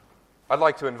I'd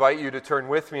like to invite you to turn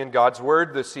with me in God's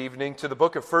Word this evening to the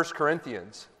book of 1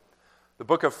 Corinthians. The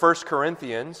book of 1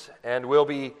 Corinthians, and we'll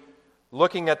be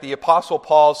looking at the Apostle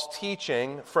Paul's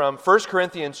teaching from 1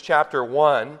 Corinthians chapter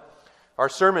 1. Our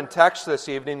sermon text this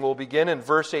evening will begin in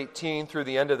verse 18 through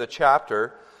the end of the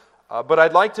chapter, but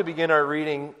I'd like to begin our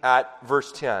reading at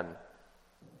verse 10.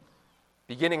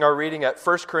 Beginning our reading at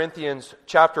 1 Corinthians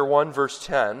chapter 1, verse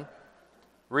 10,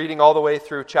 reading all the way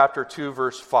through chapter 2,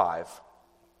 verse 5.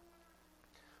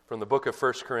 From the book of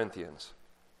 1 Corinthians.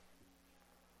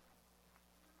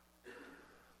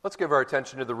 Let's give our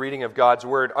attention to the reading of God's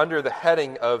Word under the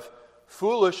heading of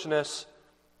Foolishness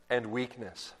and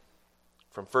Weakness.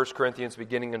 From 1 Corinthians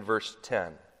beginning in verse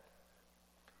 10.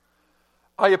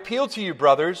 I appeal to you,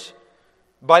 brothers,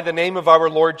 by the name of our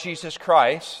Lord Jesus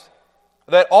Christ,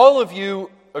 that all of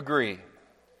you agree,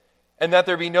 and that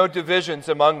there be no divisions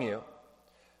among you,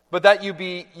 but that you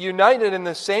be united in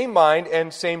the same mind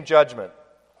and same judgment.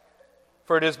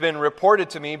 For it has been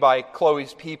reported to me by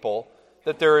Chloe's people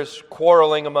that there is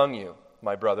quarreling among you,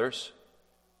 my brothers.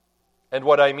 And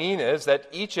what I mean is that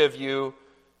each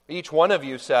one of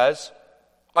you says,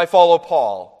 I follow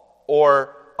Paul,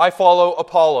 or I follow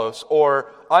Apollos, or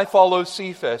I follow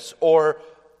Cephas, or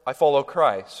I follow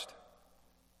Christ.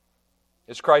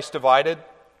 Is Christ divided?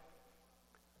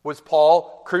 Was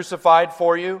Paul crucified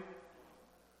for you?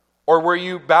 Or were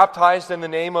you baptized in the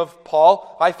name of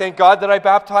Paul? I thank God that I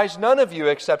baptized none of you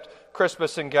except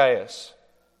Crispus and Gaius,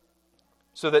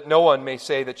 so that no one may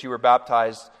say that you were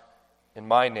baptized in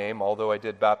my name, although I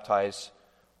did baptize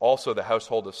also the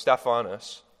household of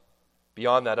Stephanas.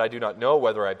 Beyond that, I do not know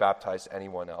whether I baptized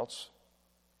anyone else.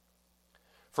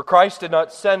 For Christ did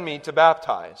not send me to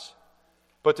baptize,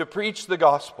 but to preach the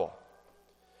gospel,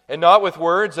 and not with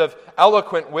words of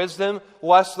eloquent wisdom,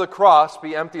 lest the cross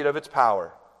be emptied of its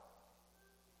power.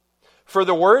 For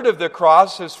the word of the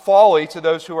cross is folly to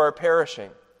those who are perishing,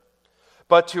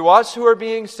 but to us who are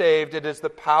being saved it is the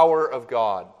power of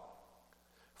God.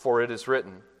 For it is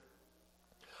written,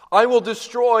 I will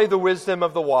destroy the wisdom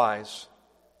of the wise,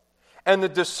 and the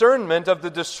discernment of the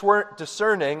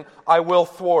discerning I will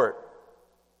thwart.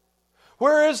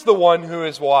 Where is the one who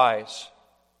is wise?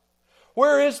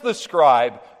 Where is the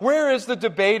scribe? Where is the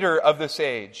debater of this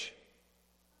age?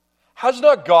 Has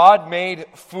not God made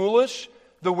foolish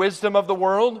the wisdom of the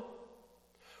world?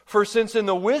 For since in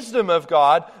the wisdom of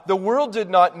God, the world did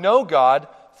not know God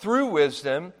through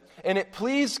wisdom, and it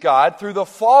pleased God through the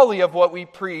folly of what we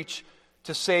preach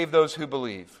to save those who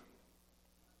believe.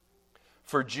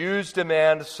 For Jews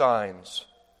demand signs,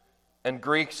 and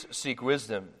Greeks seek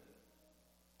wisdom,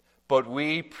 but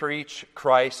we preach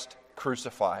Christ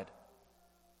crucified,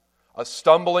 a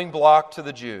stumbling block to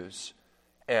the Jews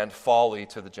and folly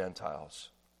to the Gentiles.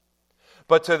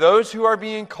 But to those who are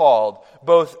being called,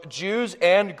 both Jews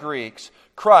and Greeks,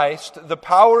 Christ, the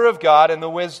power of God and the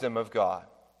wisdom of God.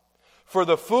 For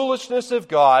the foolishness of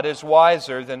God is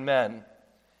wiser than men,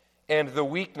 and the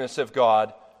weakness of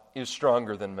God is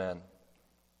stronger than men.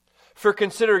 For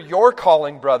consider your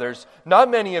calling, brothers.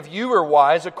 Not many of you were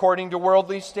wise according to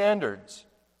worldly standards.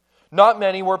 Not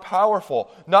many were powerful.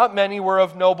 Not many were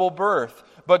of noble birth.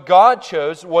 But God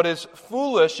chose what is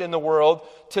foolish in the world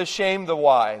to shame the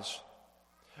wise.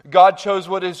 God chose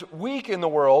what is weak in the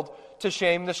world to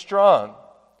shame the strong.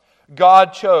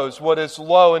 God chose what is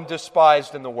low and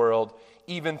despised in the world,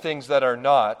 even things that are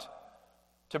not,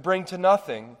 to bring to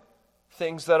nothing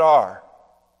things that are,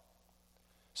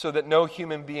 so that no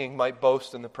human being might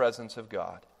boast in the presence of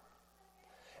God.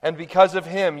 And because of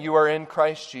him you are in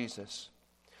Christ Jesus,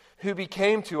 who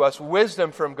became to us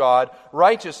wisdom from God,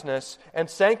 righteousness and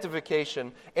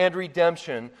sanctification and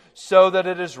redemption, so that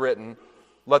it is written,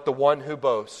 let the one who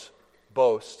boasts,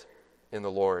 boast in the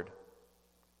Lord.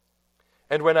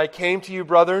 And when I came to you,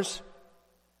 brothers,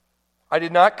 I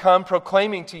did not come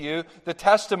proclaiming to you the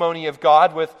testimony of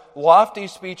God with lofty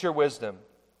speech or wisdom.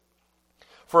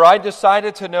 For I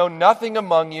decided to know nothing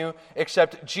among you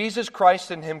except Jesus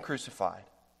Christ and him crucified.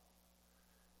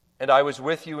 And I was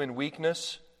with you in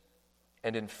weakness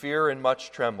and in fear and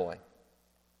much trembling.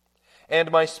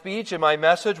 And my speech and my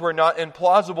message were not in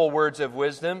plausible words of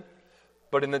wisdom,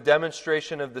 but in the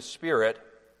demonstration of the Spirit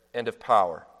and of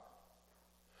power,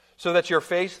 so that your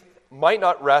faith might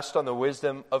not rest on the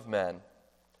wisdom of men,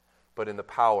 but in the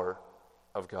power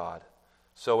of God.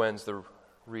 So ends the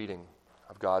reading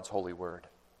of God's holy word.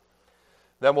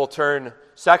 Then we'll turn,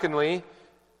 secondly,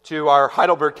 to our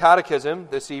Heidelberg Catechism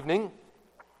this evening.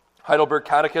 Heidelberg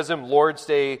Catechism, Lord's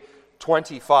Day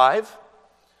 25.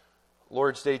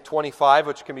 Lord's Day 25,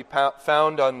 which can be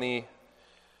found on the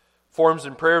Forms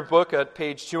and Prayer Book at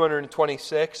page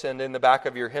 226, and in the back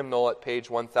of your hymnal at page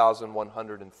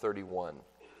 1131.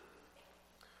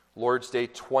 Lord's Day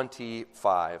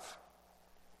 25.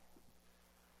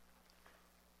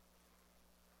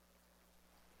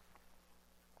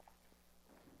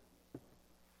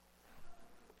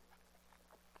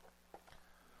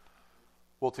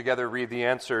 We'll together read the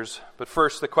answers, but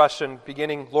first the question,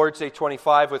 beginning Lord's Day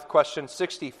 25 with question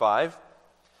 65.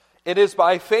 It is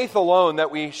by faith alone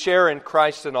that we share in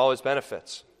Christ and all His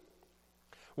benefits.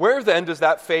 Where then does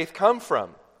that faith come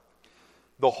from?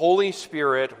 The Holy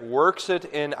Spirit works it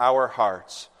in our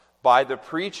hearts by the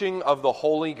preaching of the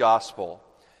Holy Gospel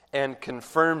and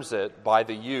confirms it by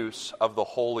the use of the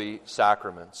holy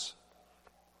sacraments.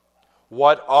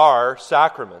 What are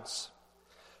sacraments?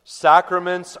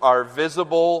 Sacraments are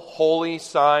visible, holy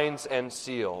signs and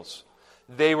seals.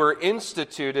 They were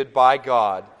instituted by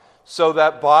God so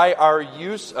that by our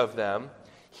use of them,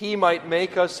 He might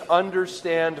make us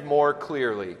understand more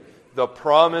clearly the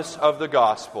promise of the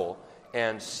gospel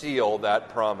and seal that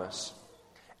promise.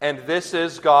 And this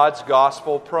is God's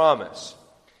gospel promise.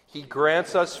 He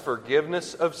grants us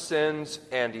forgiveness of sins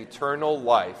and eternal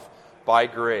life by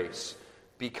grace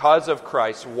because of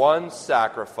Christ's one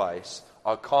sacrifice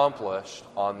accomplished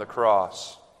on the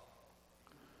cross.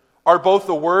 Are both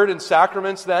the Word and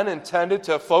sacraments then intended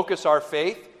to focus our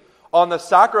faith on the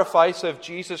sacrifice of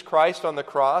Jesus Christ on the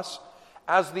cross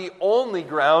as the only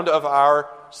ground of our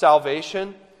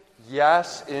salvation?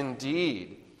 Yes,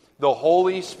 indeed. The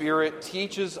Holy Spirit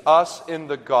teaches us in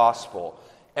the gospel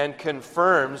and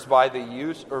confirms by the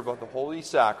use of the holy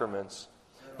sacraments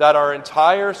that our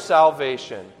entire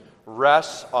salvation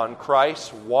rests on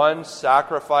Christ's one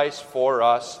sacrifice for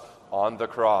us on the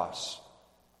cross.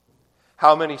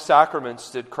 How many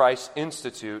sacraments did Christ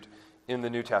institute in the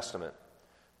New Testament?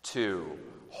 2,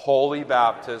 holy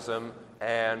baptism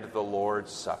and the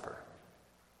Lord's Supper.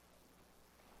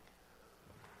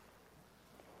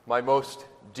 My most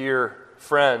dear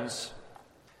friends,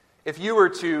 if you were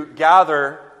to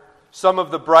gather some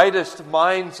of the brightest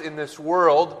minds in this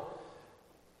world,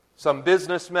 some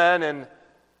businessmen and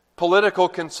political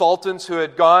consultants who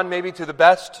had gone maybe to the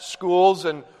best schools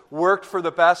and worked for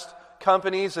the best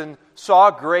companies and saw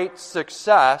great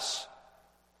success,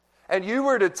 and you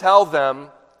were to tell them,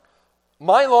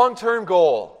 my long-term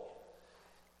goal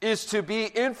is to be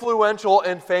influential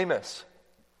and famous.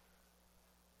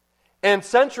 And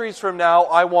centuries from now,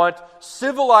 I want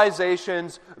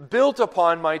civilizations built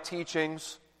upon my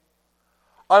teachings.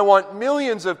 I want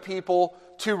millions of people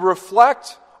to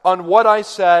reflect on what I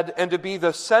said and to be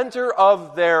the center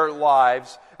of their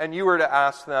lives. And you were to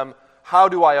ask them, how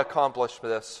do I accomplish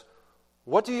this?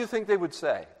 What do you think they would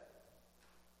say?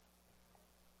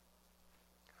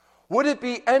 Would it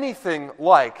be anything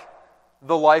like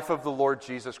the life of the Lord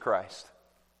Jesus Christ,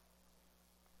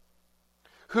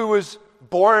 who was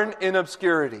born in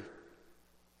obscurity?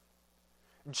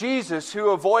 Jesus,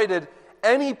 who avoided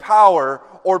any power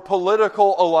or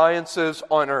political alliances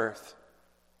on earth.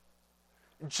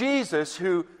 Jesus,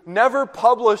 who never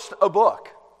published a book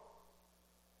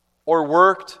or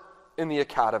worked in the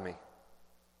academy.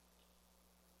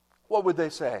 What would they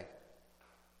say?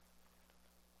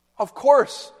 Of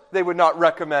course, they would not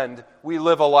recommend we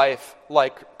live a life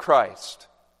like Christ.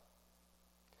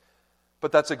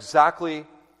 But that's exactly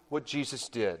what Jesus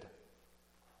did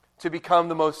to become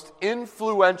the most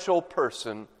influential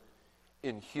person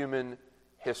in human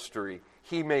history.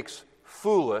 He makes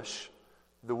foolish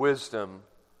the wisdom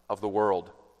of the world.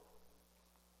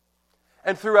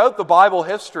 And throughout the Bible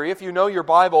history, if you know your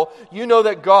Bible, you know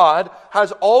that God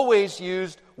has always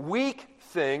used weak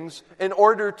things in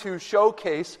order to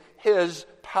showcase His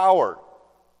power.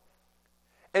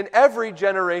 In every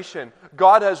generation,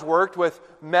 God has worked with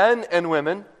men and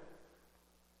women.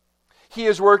 He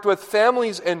has worked with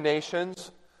families and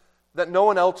nations that no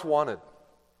one else wanted.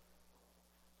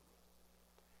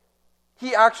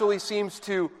 He actually seems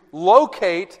to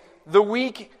locate the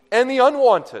weak and the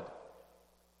unwanted.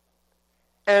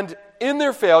 And in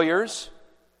their failures,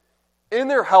 in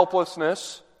their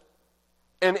helplessness,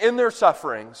 and in their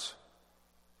sufferings,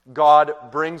 God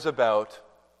brings about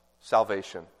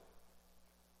salvation.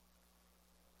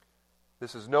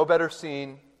 This is no better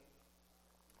seen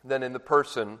than in the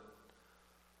person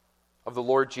of the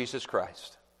Lord Jesus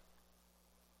Christ,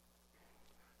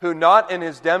 who not in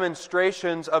His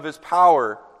demonstrations of His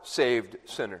power saved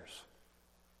sinners,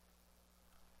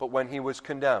 but when He was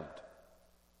condemned,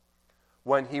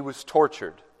 when He was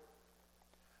tortured,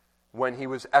 when He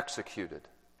was executed,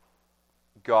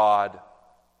 God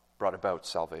brought about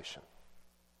salvation.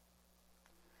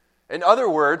 In other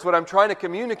words, what I'm trying to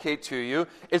communicate to you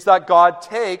is that God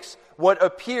takes what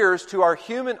appears to our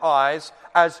human eyes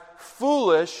as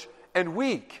foolish and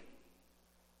weak,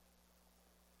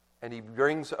 and He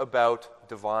brings about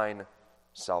divine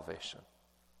salvation.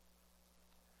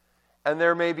 And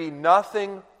there may be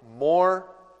nothing more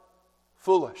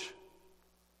foolish,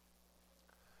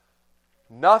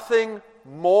 nothing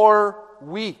more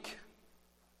weak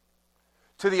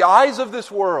to the eyes of this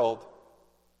world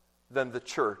than the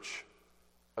church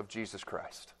of Jesus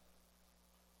Christ.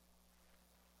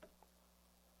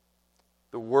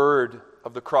 The word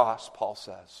of the cross, Paul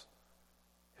says,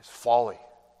 is folly.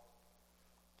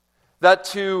 That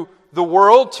to the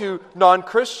world, to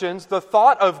non-Christians, the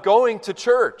thought of going to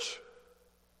church,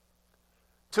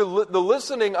 to the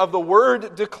listening of the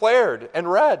word declared and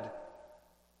read,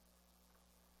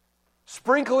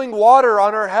 sprinkling water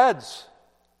on our heads,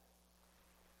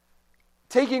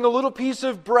 taking a little piece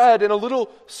of bread and a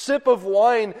little sip of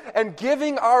wine and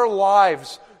giving our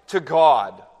lives to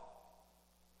God.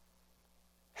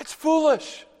 It's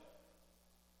foolish.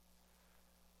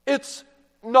 It's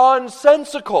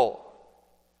nonsensical.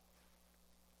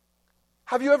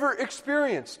 Have you ever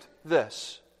experienced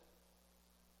this?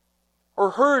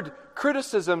 Or heard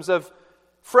criticisms of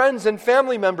friends and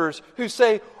family members who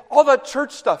say, all that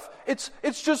church stuff, it's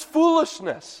just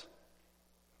foolishness.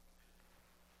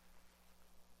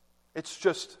 It's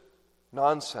just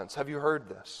nonsense. Have you heard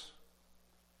this?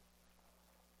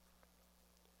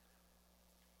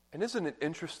 And isn't it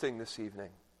interesting this evening?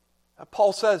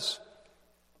 Paul says,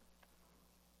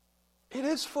 it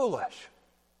is foolish.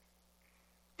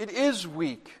 It is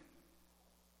weak.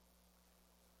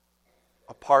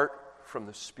 Apart from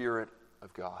the Spirit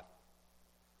of God.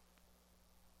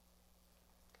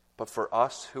 But for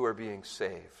us who are being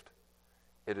saved,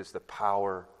 it is the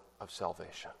power of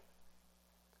salvation.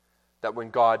 That when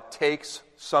God takes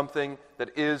something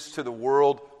that is to the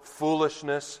world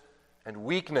foolishness and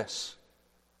weakness,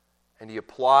 and He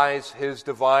applies His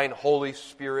divine Holy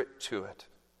Spirit to it,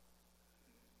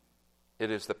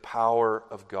 it is the power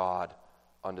of God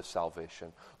unto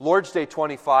salvation. Lord's Day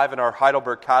 25 in our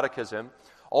Heidelberg Catechism,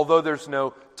 although there's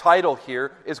no title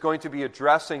here, is going to be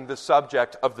addressing the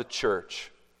subject of the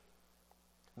church.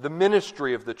 The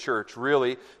ministry of the church,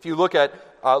 really. If you look at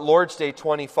Lord's Day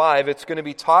 25, it's going to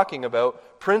be talking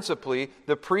about principally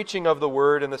the preaching of the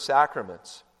Word and the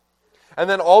sacraments. And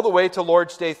then all the way to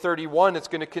Lord's Day 31, it's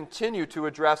going to continue to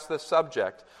address this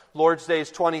subject. Lord's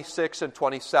Days 26 and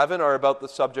 27 are about the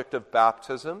subject of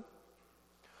baptism.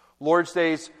 Lord's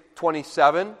Days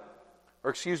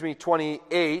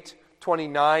 28,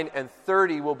 29, and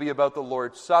 30 will be about the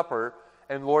Lord's Supper.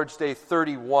 And Lord's Day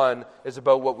 31 is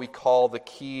about what we call the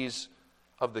keys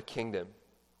of the kingdom.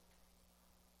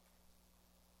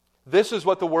 This is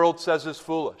what the world says is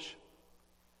foolish.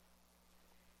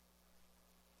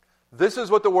 This is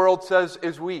what the world says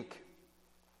is weak.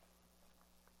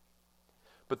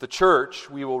 But the church,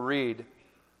 we will read,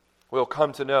 we'll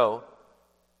come to know,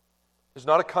 is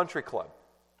not a country club.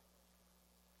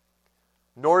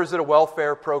 Nor is it a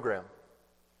welfare program.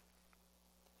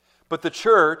 But the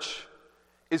church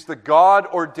is the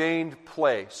God-ordained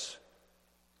place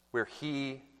where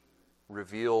He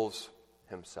reveals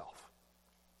Himself.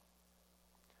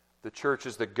 The church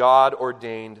is the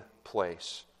God-ordained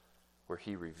place where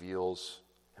He reveals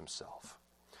Himself.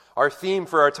 Our theme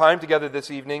for our time together this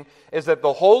evening is that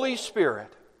the Holy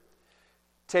Spirit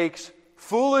takes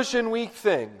foolish and weak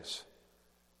things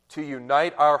to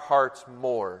unite our hearts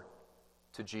more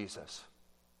to Jesus.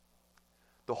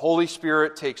 The Holy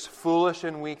Spirit takes foolish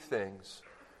and weak things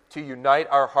to unite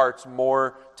our hearts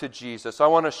more to Jesus. I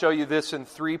want to show you this in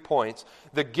 3 points.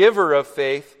 The giver of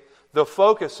faith, the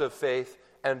focus of faith,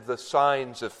 and the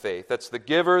signs of faith. That's the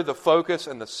giver, the focus,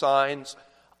 and the signs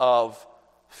of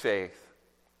faith.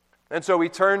 And so we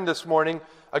turn this morning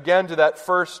again to that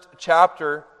first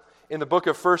chapter in the book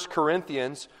of 1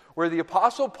 Corinthians, where the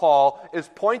Apostle Paul is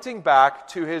pointing back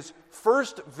to his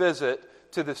first visit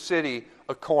to the city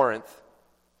of Corinth.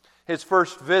 His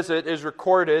first visit is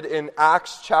recorded in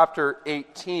Acts chapter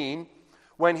 18,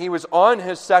 when he was on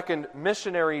his second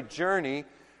missionary journey,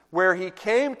 where he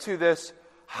came to this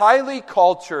highly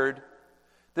cultured,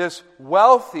 this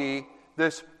wealthy,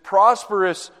 this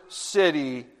prosperous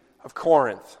city of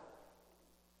Corinth.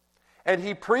 And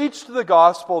he preached the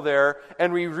gospel there,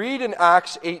 and we read in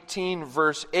Acts 18,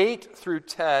 verse 8 through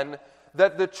 10,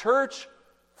 that the church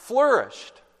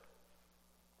flourished.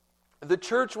 The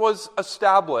church was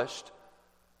established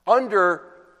under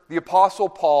the Apostle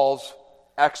Paul's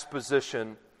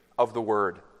exposition of the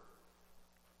Word.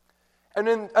 And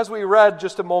then, as we read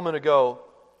just a moment ago,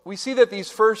 we see that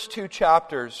these first 2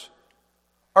 chapters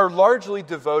are largely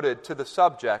devoted to the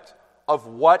subject of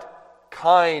what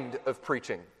kind of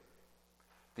preaching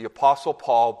the Apostle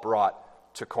Paul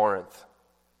brought to Corinth.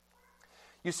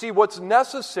 You see, what's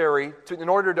necessary in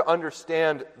order to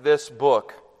understand this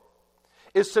book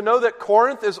is to know that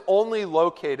Corinth is only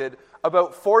located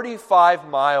about 45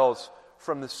 miles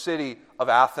from the city of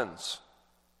Athens.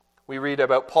 We read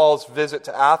about Paul's visit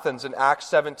to Athens in Acts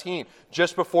 17,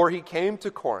 just before he came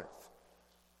to Corinth.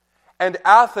 And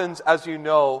Athens, as you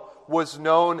know, was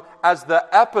known as the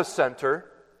epicenter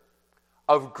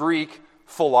of Greek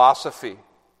philosophy.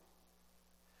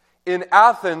 In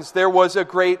Athens, there was a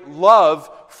great love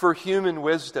for human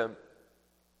wisdom.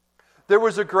 There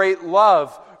was a great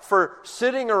love for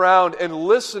sitting around and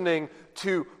listening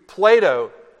to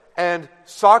Plato and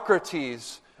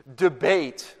Socrates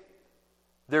debate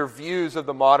their views of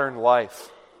the modern life.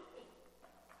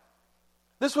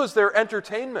 This was their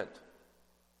entertainment.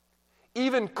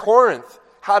 Even Corinth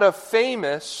had a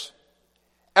famous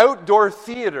outdoor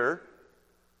theater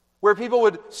where people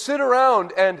would sit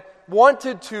around and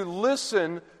wanted to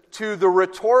listen to the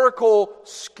rhetorical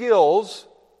skills.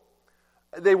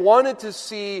 They wanted to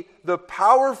see the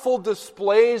powerful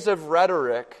displays of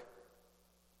rhetoric,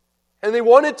 and they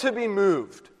wanted to be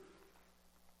moved.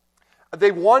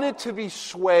 They wanted to be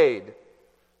swayed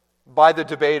by the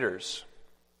debaters,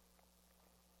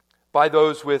 by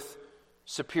those with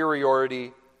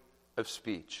superiority of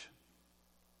speech.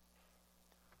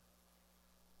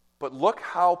 But look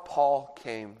how Paul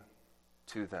came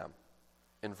to them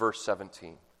in verse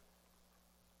 17.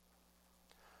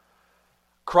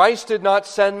 Christ did not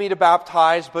send me to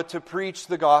baptize, but to preach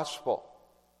the gospel,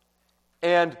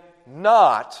 and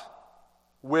not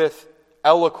with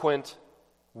eloquent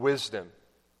wisdom,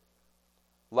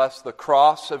 lest the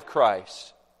cross of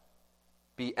Christ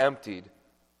be emptied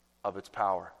of its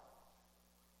power.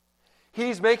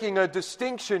 He's making a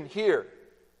distinction here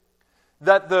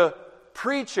that the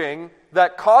preaching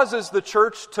that causes the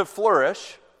church to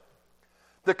flourish,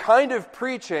 the kind of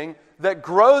preaching that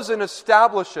grows and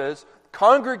establishes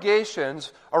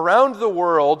congregations around the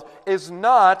world, is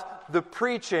not the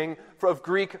preaching of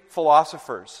Greek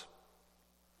philosophers.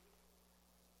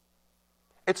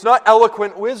 It's not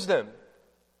eloquent wisdom.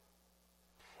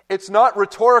 It's not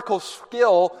rhetorical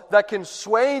skill that can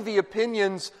sway the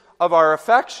opinions of our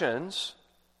affections.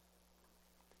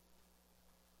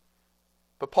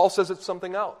 But Paul says it's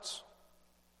something else.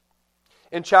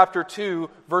 In chapter 2,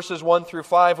 verses 1 through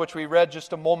 5, which we read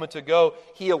just a moment ago,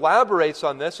 he elaborates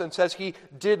on this and says he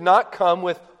did not come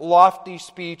with lofty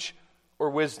speech or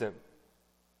wisdom.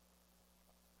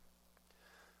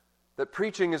 That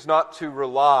preaching is not to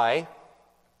rely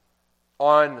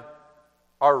on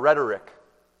our rhetoric.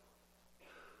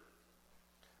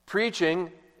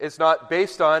 Preaching is not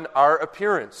based on our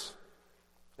appearance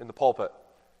in the pulpit,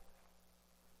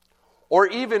 or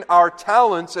even our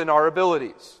talents and our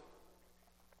abilities.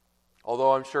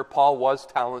 Although I'm sure Paul was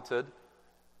talented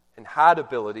and had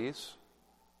abilities.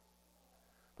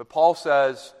 But Paul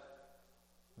says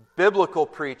biblical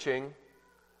preaching,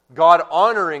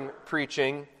 God-honoring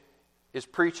preaching, is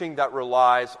preaching that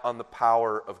relies on the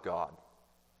power of God.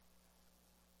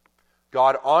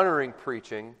 God-honoring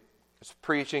preaching is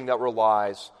preaching that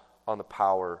relies on the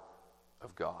power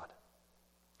of God.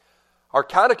 Our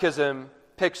catechism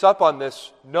picks up on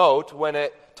this note when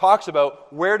it talks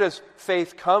about where does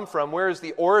faith come from, where is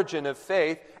the origin of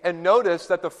faith, and notice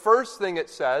that the first thing it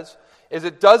says is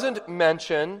it doesn't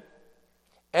mention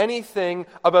anything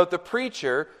about the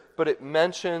preacher, but it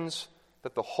mentions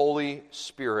that the Holy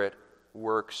Spirit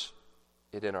works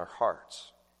it in our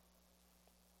hearts.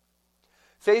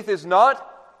 Faith is not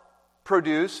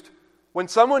produced when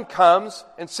someone comes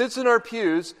and sits in our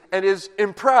pews and is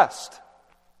impressed,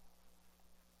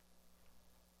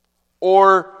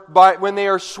 or when they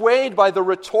are swayed by the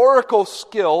rhetorical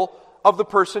skill of the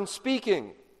person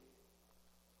speaking.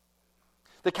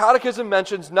 The Catechism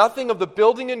mentions nothing of the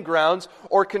building and grounds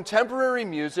or contemporary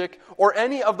music or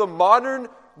any of the modern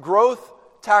growth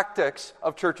tactics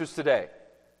of churches today.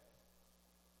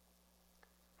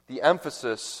 The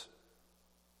emphasis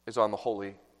is on the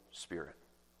Holy Spirit.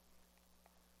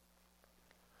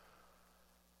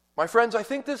 My friends, I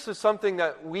think this is something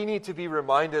that we need to be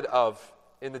reminded of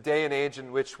in the day and age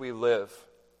in which we live.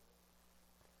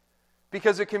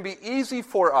 Because it can be easy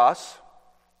for us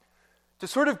to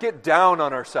sort of get down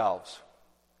on ourselves.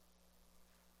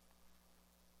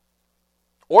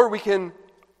 Or we can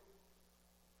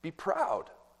be proud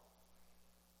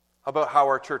about how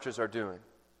our churches are doing.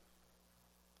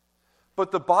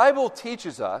 But the Bible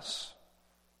teaches us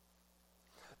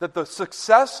that the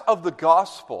success of the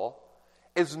gospel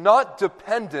is not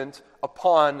dependent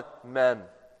upon men.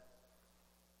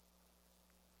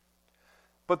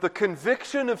 but the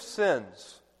conviction of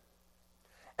sins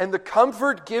and the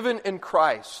comfort given in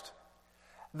Christ,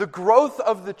 the growth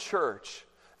of the church,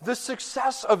 the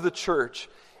success of the church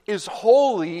is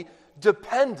wholly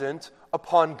dependent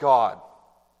upon God.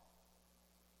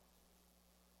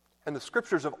 And the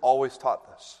Scriptures have always taught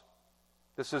this.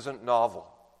 This isn't novel.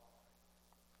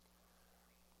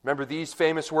 Remember these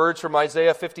famous words from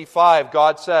Isaiah 55.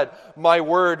 God said, "My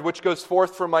word which goes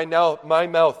forth from my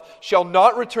mouth shall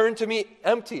not return to me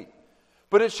empty,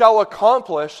 but it shall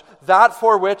accomplish that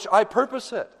for which I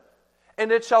purpose it,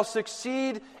 and it shall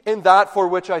succeed in that for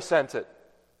which I sent it."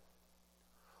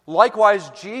 Likewise,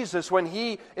 Jesus, when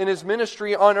he, in his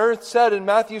ministry on earth, said in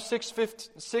Matthew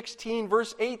 16,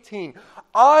 verse 18,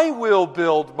 "I will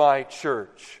build my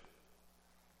church,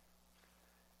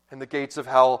 and the gates of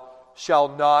hell shall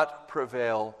not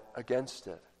prevail against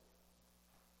it."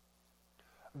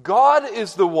 God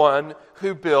is the one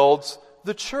who builds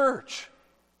the church.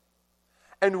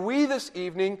 And we this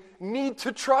evening need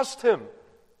to trust Him.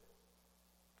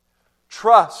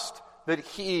 Trust that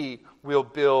He will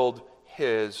build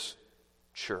His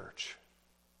church.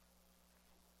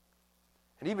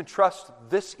 And even trust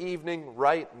this evening,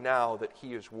 right now, that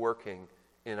He is working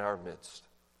in our midst.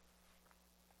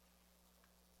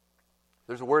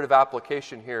 There's a word of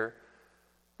application here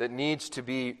that needs to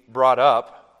be brought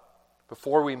up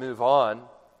before we move on.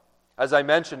 As I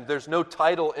mentioned, there's no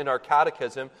title in our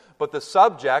catechism, but the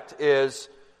subject is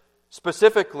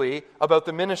specifically about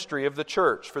the ministry of the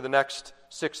church for the next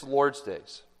 6 Lord's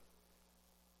Days.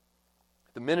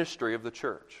 The ministry of the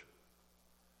church.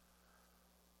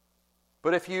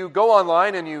 But if you go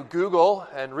online and you Google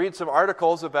and read some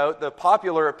articles about the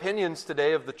popular opinions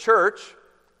today of the church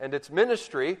and its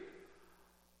ministry,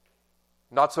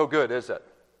 not so good, is it?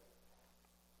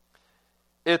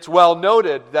 It's well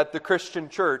noted that the Christian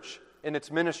church in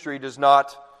its ministry does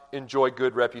not enjoy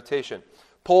good reputation.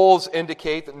 Polls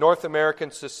indicate that North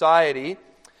American society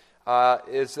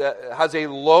has a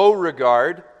low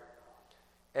regard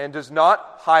and does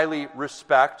not highly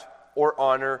respect or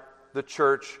honor the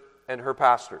church and her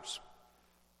pastors.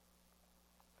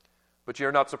 But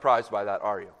you're not surprised by that,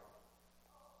 are you?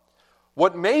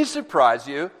 What may surprise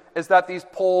you is that these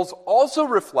polls also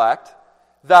reflect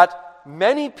that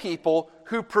many people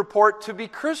who purport to be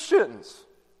Christians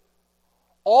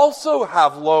also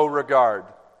have low regard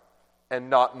and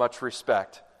not much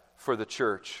respect for the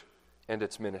church and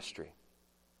its ministry.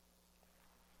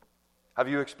 Have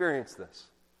you experienced this?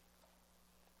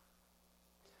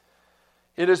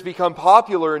 It has become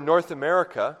popular in North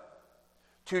America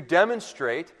to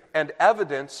demonstrate and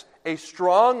evidence a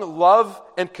strong love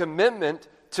and commitment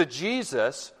to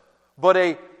Jesus, but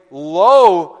a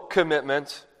low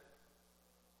commitment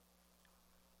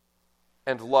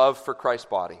and love for Christ's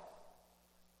body.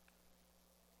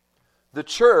 The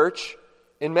church,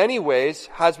 in many ways,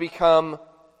 has become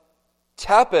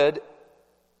tepid.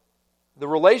 The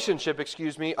relationship,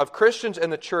 of Christians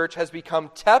and the church has become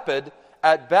tepid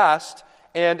at best,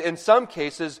 and in some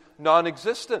cases,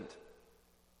 non-existent.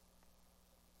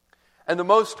 And the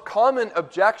most common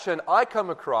objection I come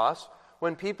across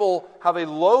when people have a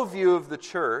low view of the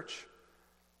church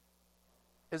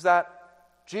is that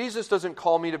Jesus doesn't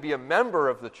call me to be a member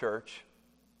of the church.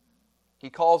 He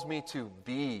calls me to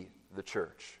be the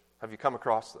church. Have you come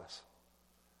across this?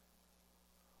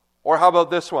 Or how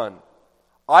about this one?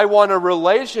 I want a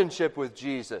relationship with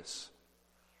Jesus,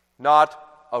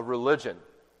 not a religion.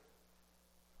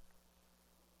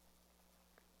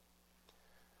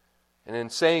 And in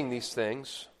saying these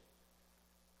things,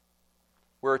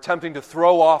 we're attempting to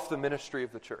throw off the ministry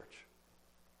of the church.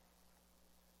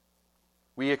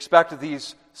 We expect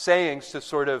these sayings to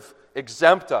sort of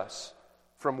exempt us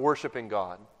from worshiping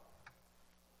God,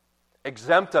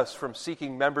 exempt us from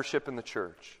seeking membership in the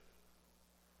church,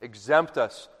 exempt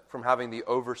us from having the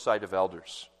oversight of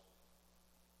elders.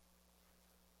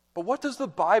 But what does the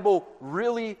Bible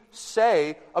really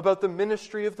say about the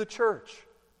ministry of the church?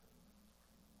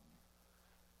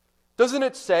 Doesn't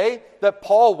it say that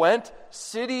Paul went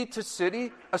city to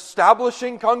city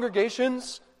establishing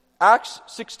congregations? Acts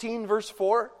 16 verse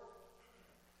 4.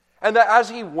 And that as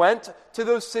he went to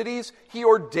those cities, he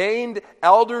ordained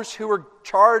elders who were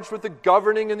charged with the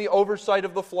governing and the oversight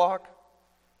of the flock.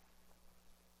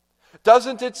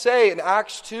 Doesn't it say in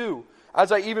Acts 2,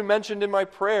 as I even mentioned in my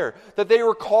prayer, that they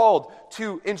were called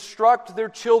to instruct their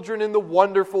children in the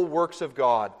wonderful works of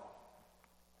God?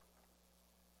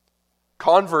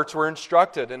 Converts were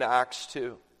instructed in Acts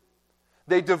 2.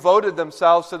 They devoted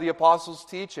themselves to the apostles'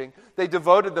 teaching. They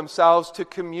devoted themselves to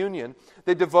communion.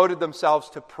 They devoted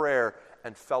themselves to prayer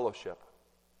and fellowship.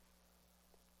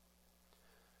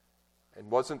 And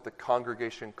wasn't the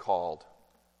congregation called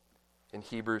in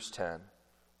Hebrews 10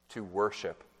 to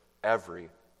worship every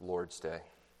Lord's Day?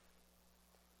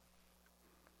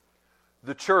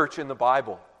 The church in the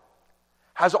Bible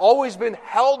has always been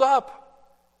held up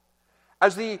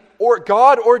as the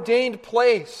God-ordained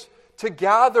place to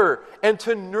gather and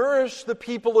to nourish the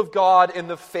people of God in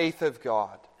the faith of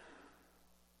God.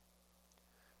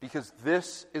 Because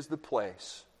this is the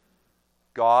place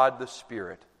God the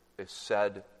Spirit is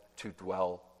said to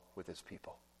dwell with His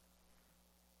people.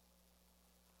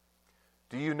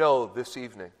 Do you know this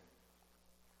evening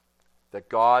that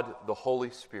God the Holy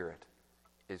Spirit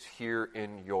is here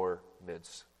in your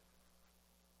midst?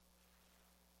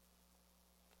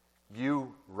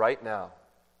 You, right now,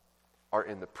 are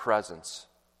in the presence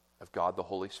of God the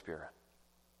Holy Spirit.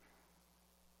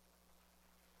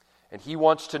 And He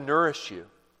wants to nourish you.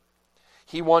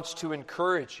 He wants to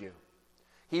encourage you.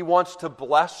 He wants to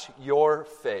bless your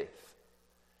faith.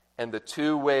 And the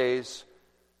two ways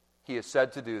He is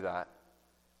said to do that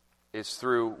is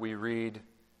through, we read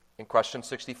in question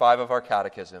 65 of our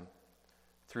catechism,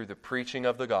 through the preaching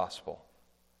of the gospel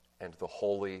and the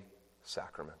holy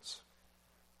sacraments.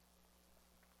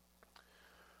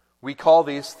 We call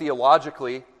these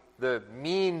theologically the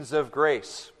means of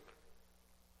grace.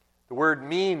 The word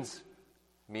means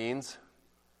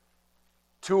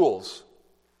tools,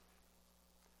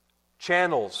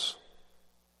 channels.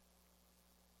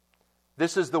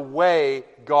 This is the way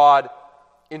God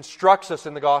instructs us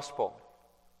in the gospel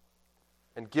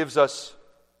and gives us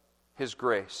His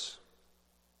grace.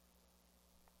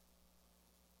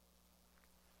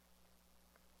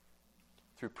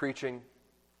 Through preaching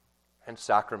and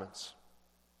sacraments.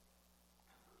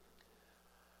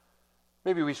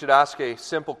 Maybe we should ask a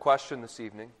simple question this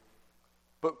evening.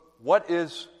 But what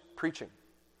is preaching?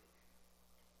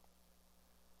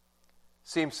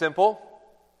 Seems simple.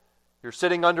 You're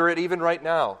sitting under it even right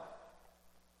now.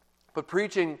 But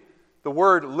preaching, the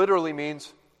word literally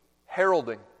means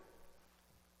heralding.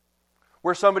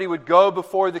 Where somebody would go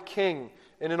before the king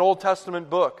in an Old Testament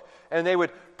book, and they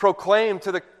would proclaim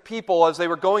to the people as they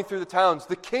were going through the towns,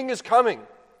 the king is coming.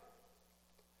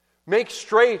 Make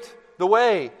straight the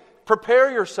way.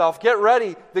 Prepare yourself. Get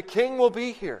ready. The king will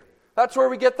be here. That's where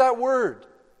we get that word.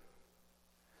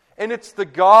 And it's the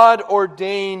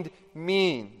God-ordained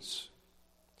means,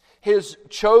 His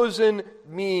chosen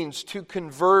means to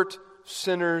convert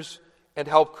sinners and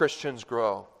help Christians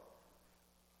grow.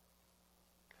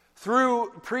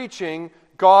 Through preaching,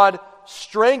 God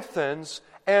strengthens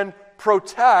and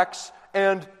protects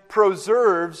and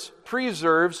preserves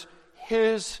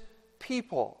His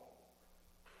people.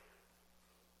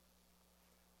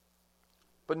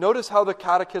 But notice how the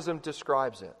Catechism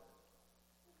describes it.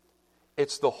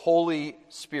 It's the Holy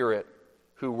Spirit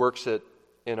who works it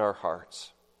in our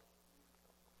hearts.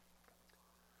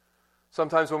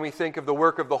 Sometimes when we think of the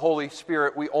work of the Holy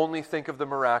Spirit, we only think of the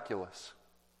miraculous.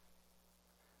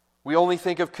 We only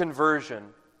think of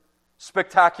conversion,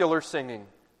 spectacular singing,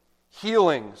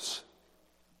 healings.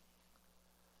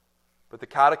 But the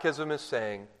Catechism is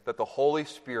saying that the Holy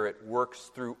Spirit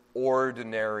works through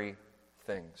ordinary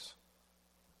things.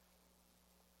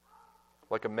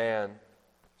 Like a man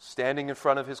standing in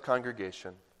front of his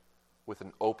congregation with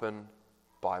an open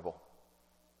Bible.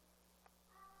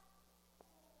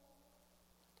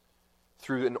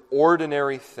 Through an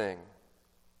ordinary thing,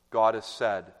 God is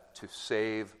said to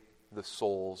save the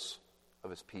souls of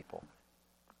His people.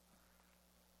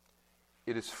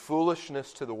 It is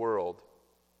foolishness to the world,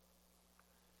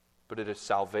 but it is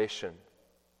salvation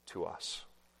to us.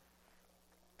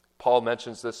 Paul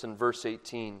mentions this in verse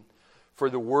 18. For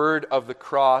the word of the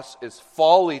cross is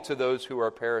folly to those who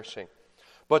are perishing,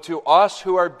 but to us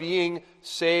who are being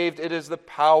saved, it is the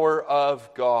power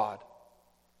of God.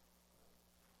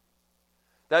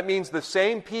 That means the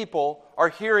same people are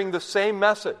hearing the same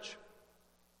message.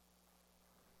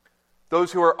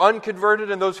 Those who are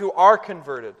unconverted and those who are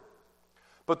converted.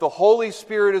 But the Holy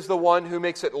Spirit is the one who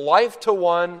makes it life to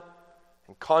one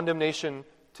and condemnation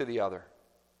to the other.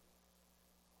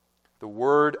 The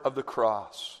word of the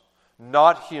cross,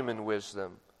 not human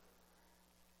wisdom,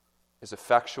 is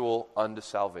effectual unto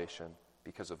salvation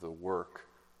because of the work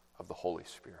of the Holy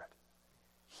Spirit.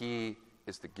 He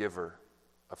is the giver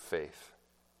of faith.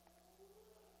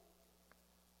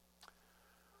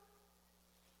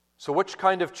 So which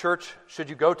kind of church should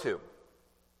you go to?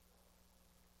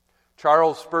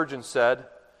 Charles Spurgeon said,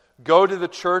 "Go to the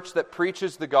church that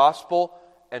preaches the gospel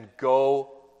and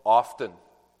go often."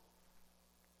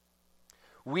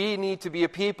 We need to be a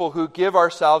people who give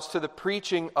ourselves to the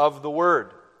preaching of the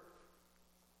word.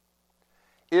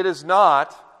 It is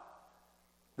not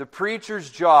the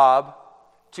preacher's job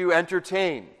to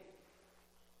entertain.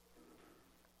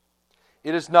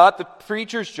 It is not the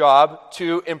preacher's job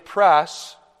to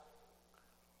impress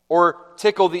or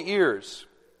tickle the ears.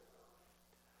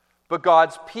 But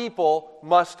God's people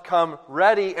must come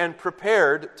ready and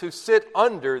prepared to sit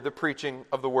under the preaching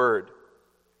of the Word.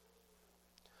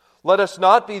 Let us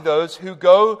not be those who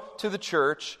go to the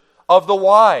church of the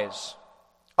wise,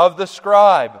 of the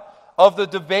scribe, of the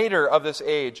debater of this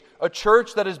age, a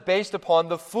church that is based upon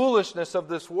the foolishness of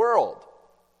this world.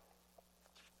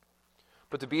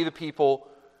 But to be the people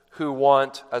who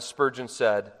want, as Spurgeon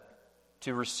said,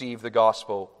 to receive the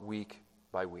gospel week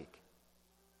by week.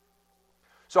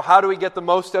 So how do we get the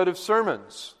most out of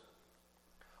sermons?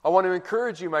 I want to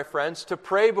encourage you, my friends, to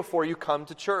pray before you come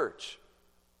to church.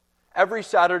 Every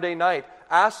Saturday night,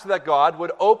 ask that God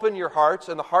would open your hearts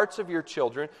and the hearts of your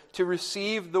children to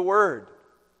receive the Word.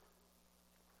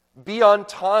 Be on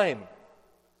time.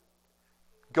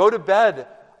 Go to bed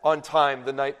on time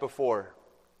the night before.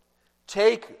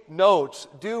 Take notes.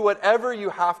 Do whatever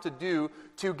you have to do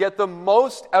to get the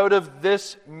most out of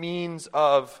this means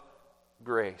of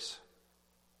grace.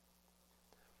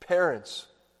 Parents,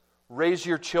 raise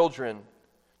your children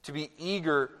to be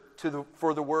eager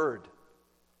for the Word.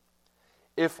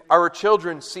 If our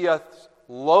children see us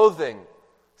loathing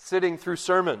sitting through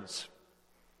sermons,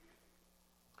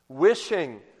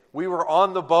 wishing we were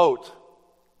on the boat,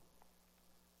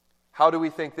 how do we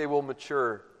think they will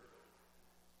mature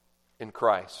in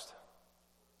Christ?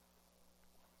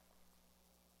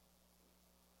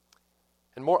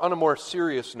 And on a more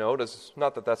serious note,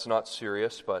 not that that's not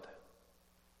serious, but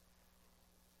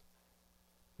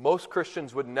most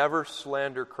Christians would never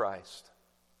slander Christ.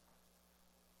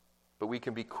 But we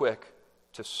can be quick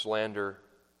to slander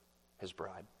His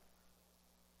bride.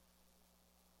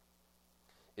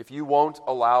 If you won't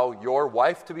allow your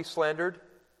wife to be slandered,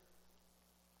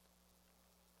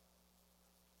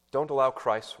 don't allow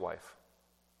Christ's wife,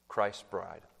 Christ's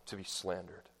bride, to be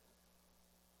slandered.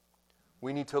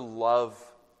 We need to love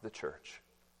the church,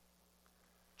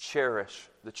 cherish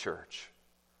the church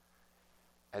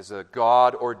as a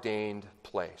God-ordained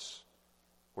place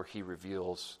where He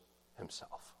reveals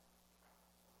Himself.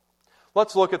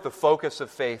 Let's look at the focus of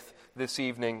faith this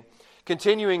evening.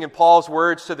 Continuing in Paul's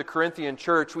words to the Corinthian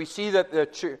church, we see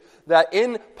that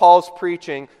in Paul's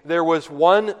preaching there was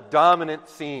one dominant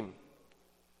theme.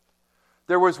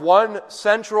 There was one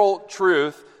central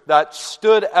truth that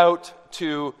stood out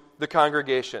to the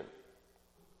congregation.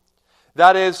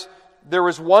 That is, there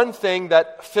was one thing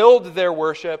that filled their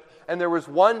worship, and there was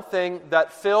one thing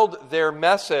that filled their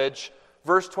message.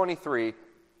 Verse 23,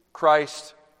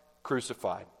 Christ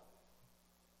crucified.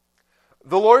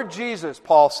 The Lord Jesus,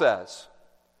 Paul says,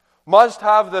 must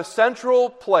have the central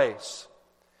place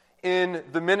in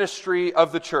the ministry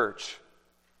of the church.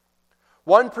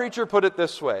 One preacher put it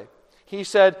this way. He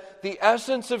said, the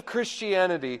essence of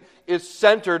Christianity is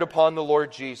centered upon the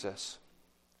Lord Jesus.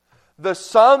 The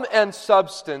sum and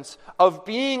substance of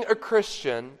being a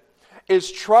Christian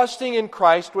is trusting in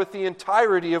Christ with the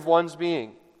entirety of one's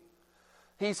being.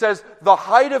 He says, the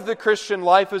height of the Christian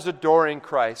life is adoring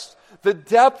Christ. The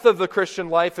depth of the Christian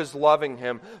life is loving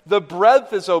Him. The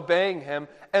breadth is obeying Him.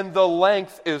 And the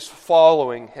length is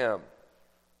following Him.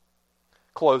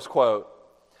 Close quote.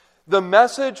 The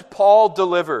message Paul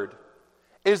delivered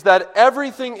is that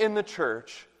everything in the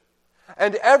church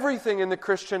and everything in the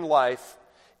Christian life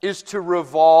is to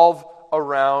revolve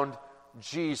around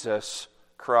Jesus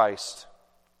Christ.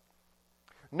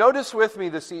 Notice with me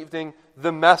this evening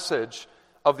the message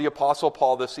of the Apostle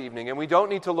Paul this evening, and we don't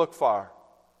need to look far.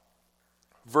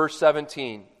 Verse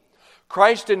 17,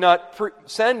 Christ did not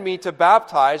send me to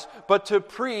baptize, but to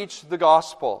preach the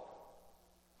gospel.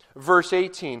 Verse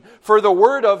 18, for the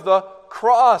word of the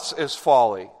cross is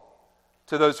folly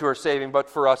to those who are saving, but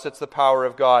for us it's the power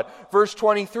of God. Verse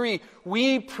 23,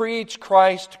 we preach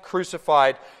Christ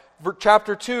crucified.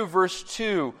 Chapter 2, verse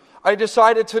 2, I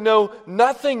decided to know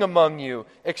nothing among you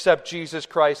except Jesus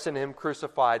Christ and Him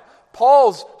crucified.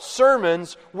 Paul's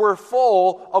sermons were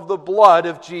full of the blood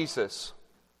of Jesus.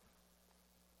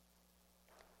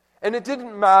 And it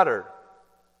didn't matter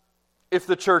if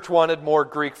the church wanted more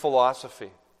Greek philosophy.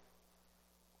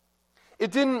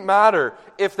 It didn't matter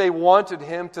if they wanted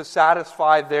him to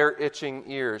satisfy their itching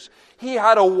ears. He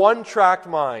had a one-track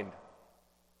mind.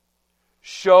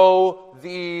 Show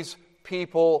these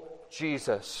people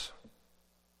Jesus.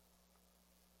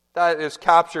 That is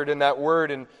captured in that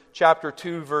word in chapter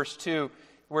 2, verse 2,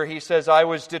 where he says, I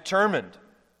was determined.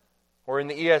 Or in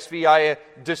the ESV, I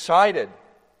decided.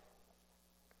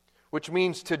 Which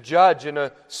means to judge in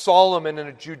a solemn and in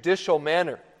a judicial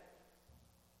manner.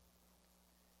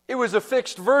 It was a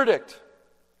fixed verdict.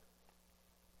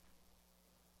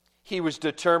 he was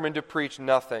determined to preach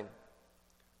nothing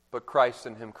but Christ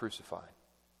and him crucified.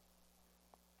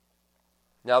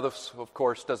 Now, this, of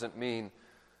course, doesn't mean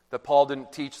that Paul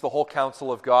didn't teach the whole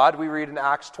counsel of God. We read in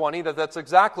Acts 20 that that's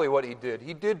exactly what he did.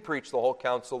 He did preach the whole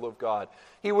counsel of God.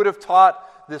 He would have taught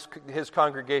his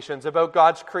congregations about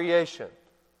God's creation,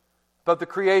 about the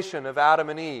creation of Adam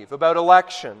and Eve, about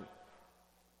election,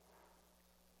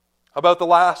 about the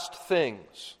last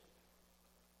things.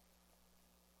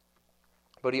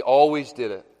 But he always did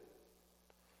it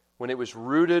when it was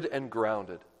rooted and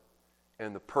grounded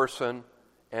in the person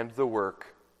and the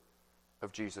work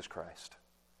of Jesus Christ.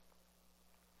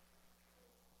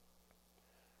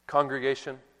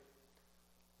 Congregation,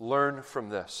 learn from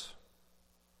this,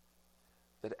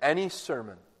 that any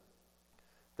sermon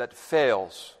that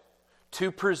fails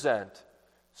to present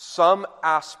some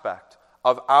aspect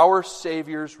of our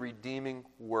Savior's redeeming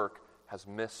work has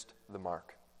missed the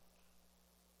mark.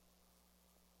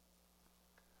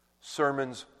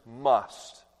 Sermons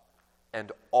must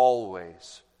and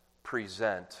always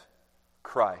present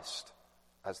Christ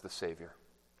as the Savior.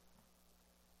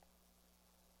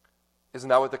 Isn't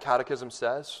that what the Catechism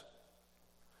says?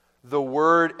 The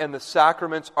Word and the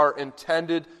sacraments are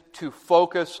intended to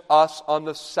focus us on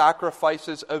the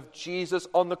sacrifices of Jesus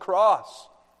on the cross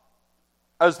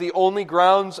as the only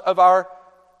grounds of our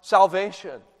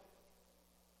salvation.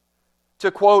 To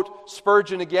quote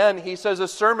Spurgeon again, he says, a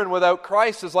sermon without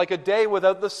Christ is like a day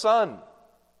without the sun.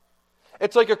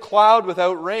 It's like a cloud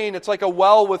without rain. It's like a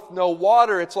well with no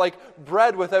water. It's like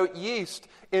bread without yeast.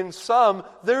 In sum,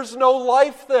 there's no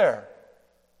life there.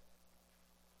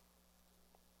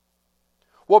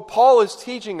 What Paul is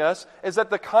teaching us is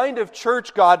that the kind of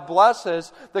church God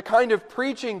blesses, the kind of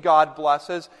preaching God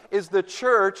blesses, is the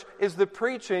church, is the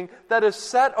preaching that is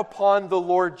set upon the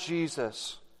Lord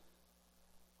Jesus.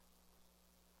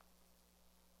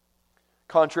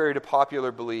 Contrary to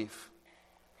popular belief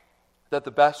that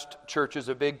the best church is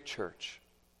a big church.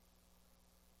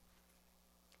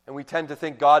 And we tend to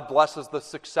think God blesses the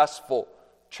successful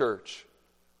church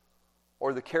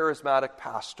or the charismatic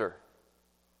pastor.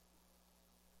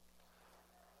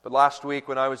 But last week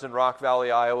when I was in Rock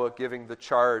Valley, Iowa, giving the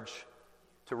charge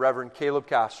to Reverend Caleb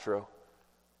Castro,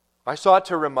 I sought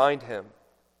to remind him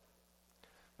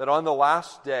that on the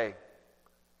last day,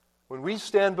 when we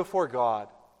stand before God,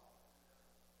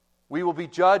 we will be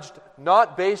judged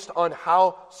not based on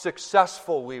how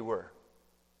successful we were,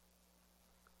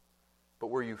 but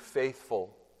were you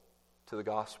faithful to the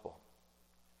gospel?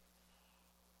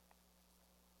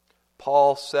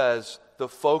 Paul says the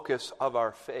focus of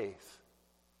our faith,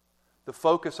 the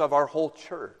focus of our whole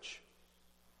church,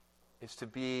 is to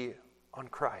be on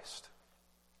Christ.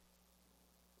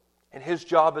 And his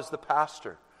job as the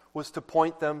pastor was to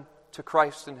point them to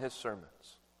Christ in his sermons.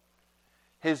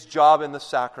 His job in the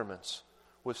sacraments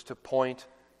was to point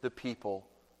the people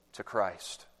to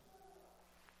Christ.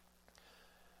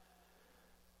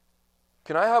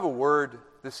 Can I have a word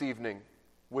this evening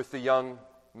with the young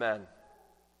men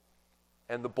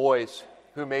and the boys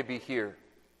who may be here?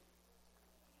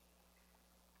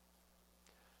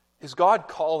 Is God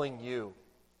calling you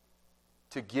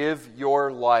to give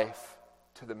your life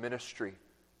to the ministry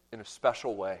in a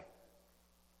special way?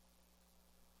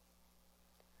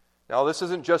 Now, this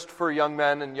isn't just for young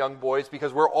men and young boys,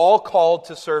 because we're all called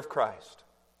to serve Christ.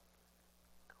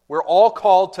 We're all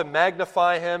called to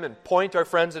magnify Him and point our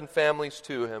friends and families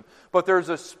to Him. But there's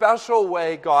a special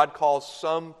way God calls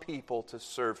some people to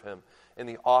serve Him in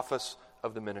the office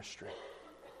of the ministry.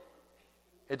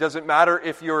 It doesn't matter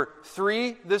if you're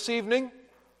 3 this evening.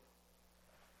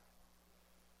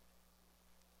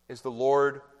 Is the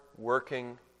Lord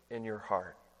working in your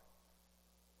heart?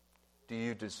 Do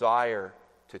you desire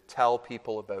to tell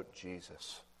people about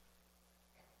Jesus?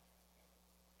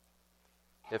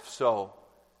 If so,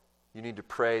 you need to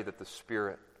pray that the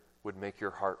Spirit would make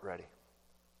your heart ready.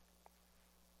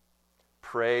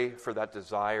 Pray for that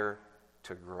desire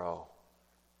to grow.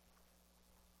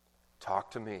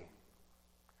 Talk to me.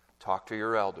 Talk to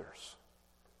your elders.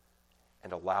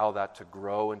 And allow that to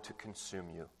grow and to consume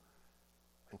you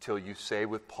until you say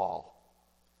with Paul,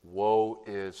 "Woe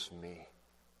is me,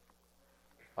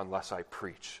 unless I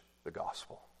preach the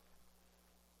gospel."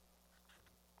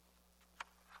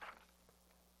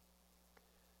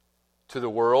 To the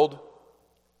world,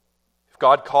 if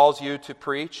God calls you to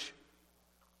preach,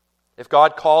 if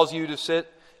God calls you to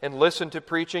sit and listen to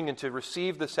preaching and to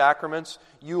receive the sacraments,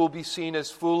 you will be seen as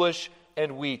foolish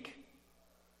and weak.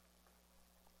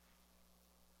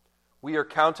 We are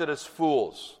counted as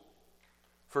fools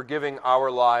for giving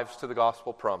our lives to the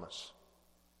gospel promise.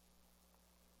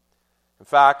 In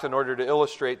fact, in order to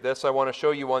illustrate this, I want to show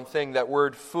you one thing. That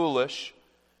word foolish,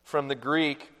 from the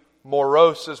Greek,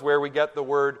 moros, is where we get the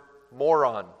word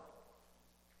moron.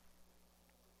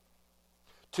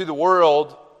 To the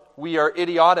world, we are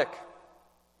idiotic,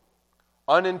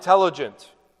 unintelligent.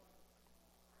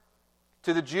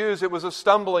 To the Jews, it was a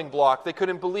stumbling block. They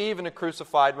couldn't believe in a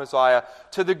crucified Messiah.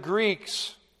 To the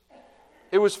Greeks,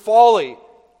 it was folly.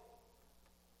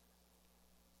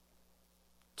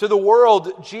 To the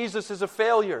world, Jesus is a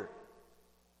failure.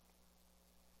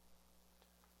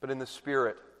 But in the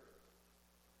Spirit,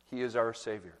 He is our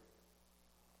Savior.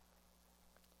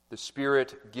 The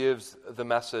Spirit gives the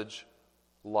message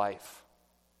life.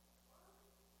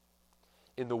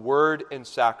 In the Word and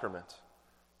Sacrament,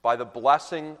 by the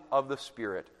blessing of the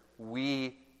Spirit,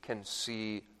 we can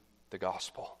see the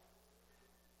gospel.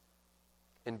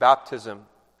 In baptism,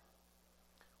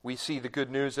 we see the good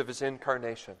news of His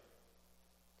incarnation,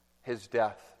 His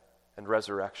death and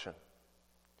resurrection.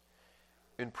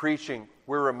 In preaching,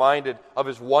 we're reminded of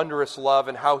His wondrous love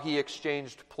and how He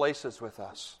exchanged places with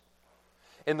us.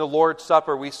 In the Lord's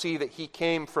Supper, we see that He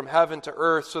came from heaven to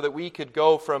earth so that we could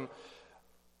go from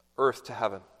earth to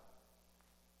heaven.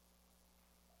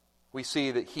 We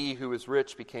see that He who is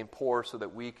rich became poor so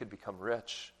that we could become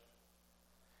rich.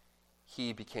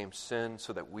 He became sin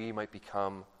so that we might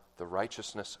become the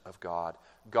righteousness of God.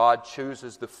 God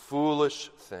chooses the foolish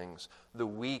things, the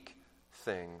weak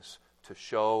things, to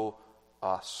show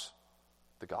us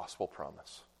the gospel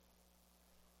promise.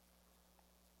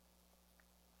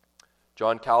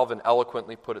 John Calvin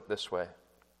eloquently put it this way: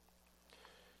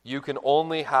 you can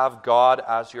only have God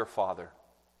as your father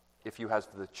if you have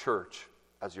the church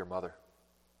as your mother.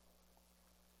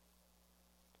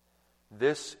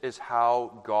 This is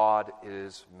how God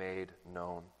is made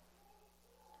known,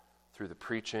 through the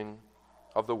preaching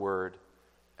of the Word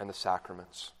and the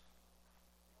sacraments.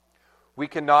 We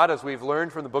cannot, as we've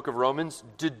learned from the book of Romans,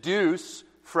 deduce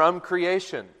from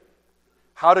creation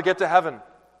how to get to heaven.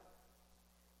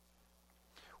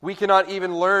 We cannot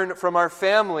even learn from our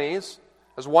families,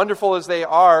 as wonderful as they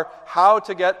are, how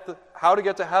to get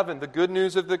to heaven, the good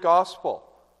news of the gospel,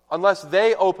 unless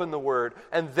they open the Word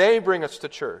and they bring us to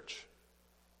church.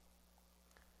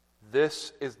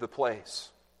 This is the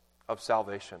place of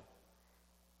salvation.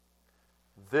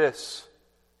 This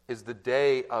is the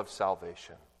day of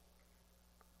salvation.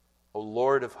 O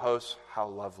Lord of hosts, how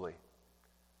lovely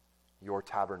your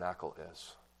tabernacle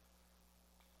is.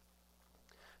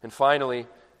 And finally,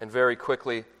 and very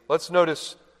quickly, let's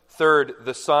notice, third,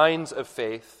 the signs of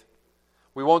faith.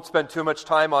 We won't spend too much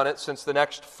time on it, since the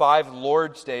next 5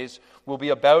 Lord's Days will be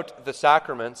about the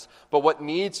sacraments. But what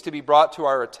needs to be brought to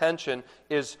our attention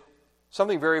is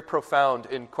something very profound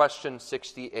in question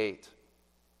 68.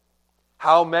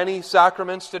 How many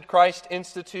sacraments did Christ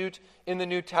institute in the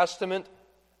New Testament?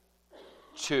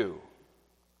 2.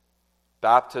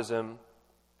 Baptism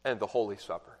and the Holy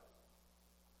Supper.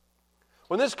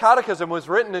 When this catechism was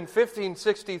written in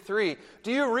 1563,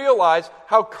 do you realize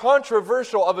how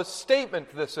controversial of a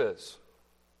statement this is?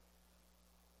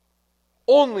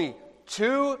 Only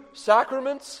 2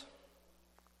 sacraments?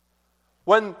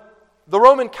 When the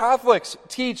Roman Catholics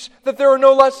teach that there are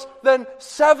no less than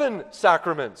 7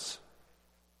 sacraments.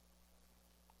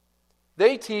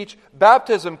 They teach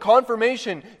baptism,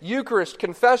 confirmation, Eucharist,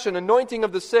 confession, anointing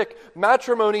of the sick,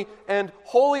 matrimony, and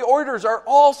holy orders are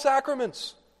all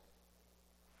sacraments.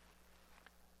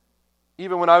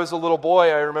 Even when I was a little boy,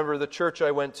 I remember the church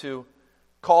I went to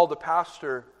called a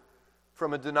pastor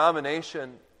from a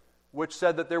denomination which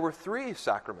said that there were 3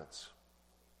 sacraments: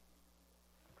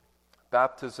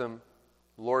 baptism,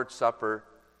 Lord's Supper,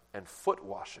 and foot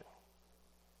washing.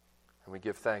 And we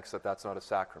give thanks that that's not a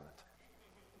sacrament.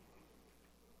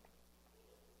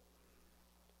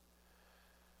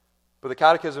 But the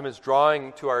Catechism is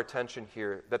drawing to our attention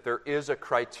here that there is a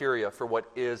criteria for what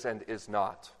is and is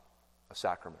not a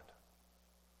sacrament.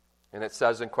 And it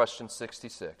says in question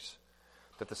 66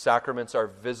 that the sacraments are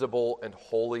visible and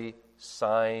holy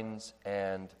signs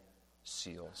and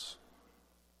seals.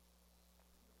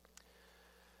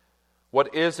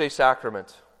 What is a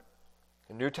sacrament?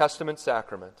 A New Testament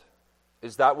sacrament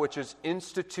is that which is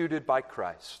instituted by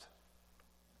Christ.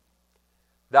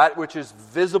 That which is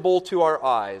visible to our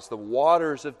eyes, the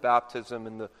waters of baptism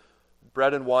and the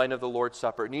bread and wine of the Lord's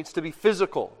Supper. It needs to be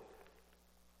physical.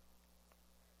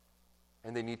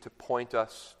 And they need to point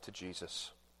us to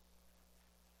Jesus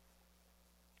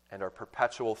and are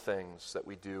perpetual things that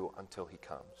we do until He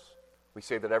comes. We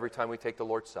say that every time we take the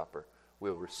Lord's Supper,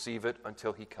 we'll receive it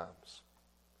until He comes.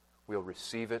 We'll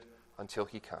receive it until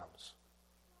He comes.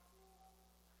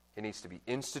 It needs to be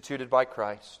instituted by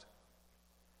Christ,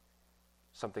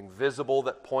 something visible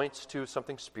that points to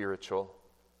something spiritual,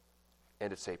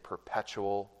 and it's a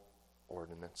perpetual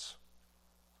ordinance.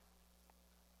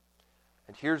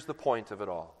 And here's the point of it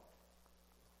all.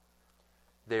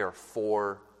 They are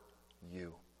for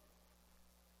you.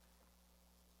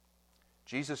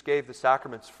 Jesus gave the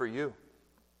sacraments for you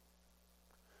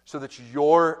so that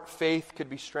your faith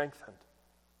could be strengthened,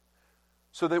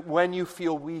 so that when you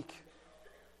feel weak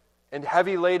and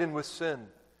heavy laden with sin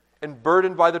and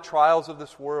burdened by the trials of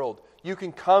this world, you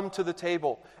can come to the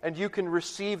table and you can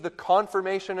receive the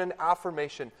confirmation and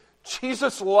affirmation.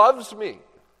 Jesus loves me.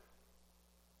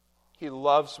 He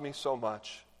loves me so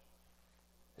much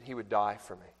that He would die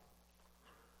for me.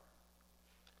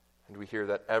 And we hear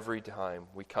that every time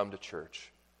we come to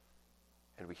church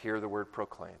and we hear the word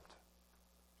proclaimed.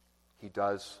 He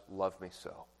does love me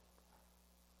so.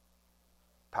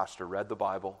 Pastor read the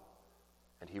Bible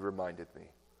and he reminded me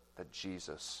that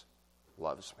Jesus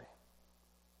loves me.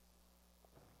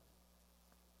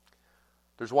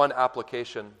 There's one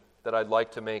application that I'd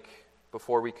like to make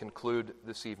before we conclude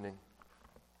this evening.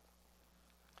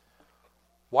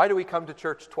 Why do we come to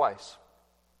church twice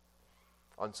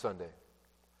on Sunday?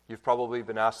 You've probably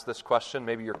been asked this question.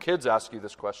 Maybe your kids ask you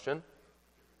this question.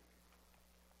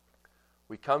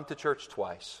 We come to church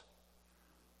twice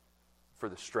for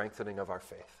the strengthening of our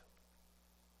faith.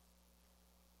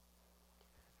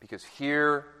 Because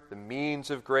here the means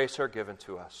of grace are given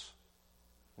to us,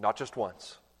 not just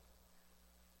once,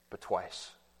 but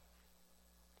twice.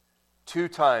 2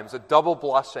 times, a double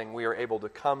blessing, we are able to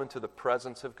come into the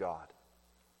presence of God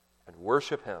and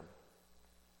worship Him,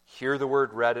 hear the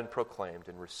word read and proclaimed,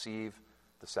 and receive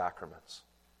the sacraments.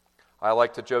 I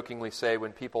like to jokingly say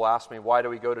when people ask me, why do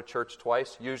we go to church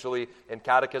twice? Usually in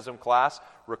catechism class,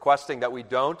 requesting that we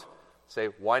don't, say,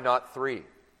 why not 3?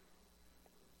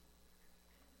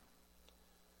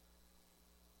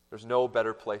 There's no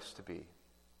better place to be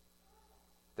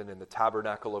than in the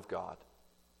tabernacle of God,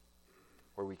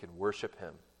 where we can worship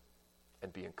Him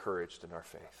and be encouraged in our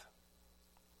faith.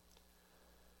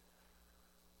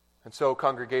 And so,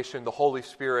 congregation, the Holy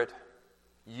Spirit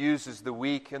uses the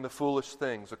weak and the foolish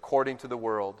things according to the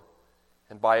world,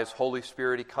 and by His Holy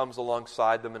Spirit He comes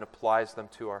alongside them and applies them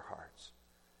to our hearts.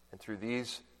 And through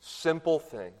these simple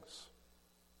things,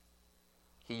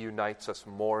 He unites us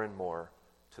more and more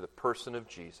to the person of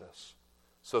Jesus,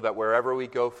 so that wherever we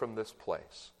go from this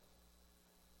place,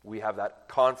 we have that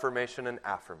confirmation and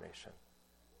affirmation.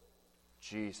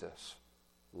 Jesus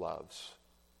loves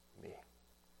me.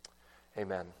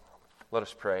 Amen. Let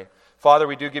us pray. Father,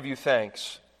 we do give You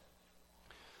thanks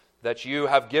that You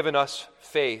have given us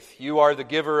faith. You are the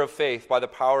giver of faith by the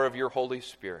power of Your Holy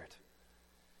Spirit.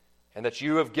 And that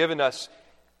You have given us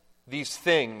these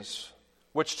things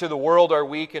which to the world are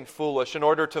weak and foolish, in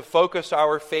order to focus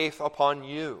our faith upon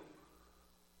You.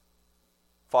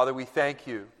 Father, we thank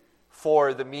You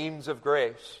for the means of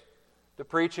grace, the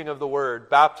preaching of the Word,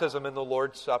 baptism and the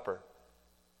Lord's Supper,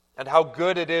 and how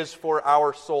good it is for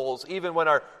our souls, even when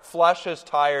our flesh is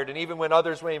tired and even when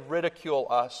others may ridicule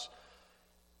us.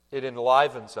 It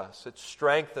enlivens us, it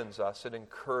strengthens us, it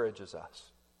encourages us.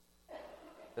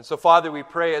 And so, Father, we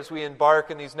pray as we embark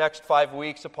in these next 5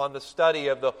 weeks upon the study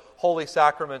of the holy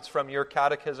sacraments from Your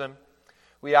catechism,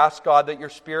 we ask, God, that Your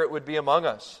Spirit would be among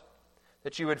us,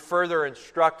 that You would further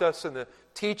instruct us in the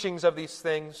teachings of these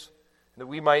things, and that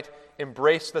we might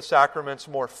embrace the sacraments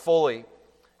more fully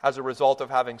as a result of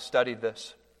having studied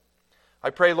this.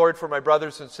 I pray, Lord, for my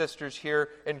brothers and sisters here,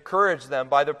 encourage them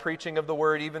by the preaching of the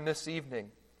Word even this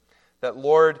evening, that,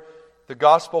 Lord, the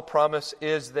gospel promise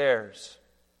is theirs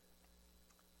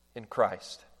in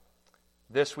Christ.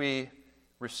 This we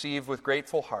receive with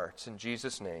grateful hearts. In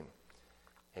Jesus' name,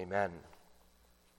 amen.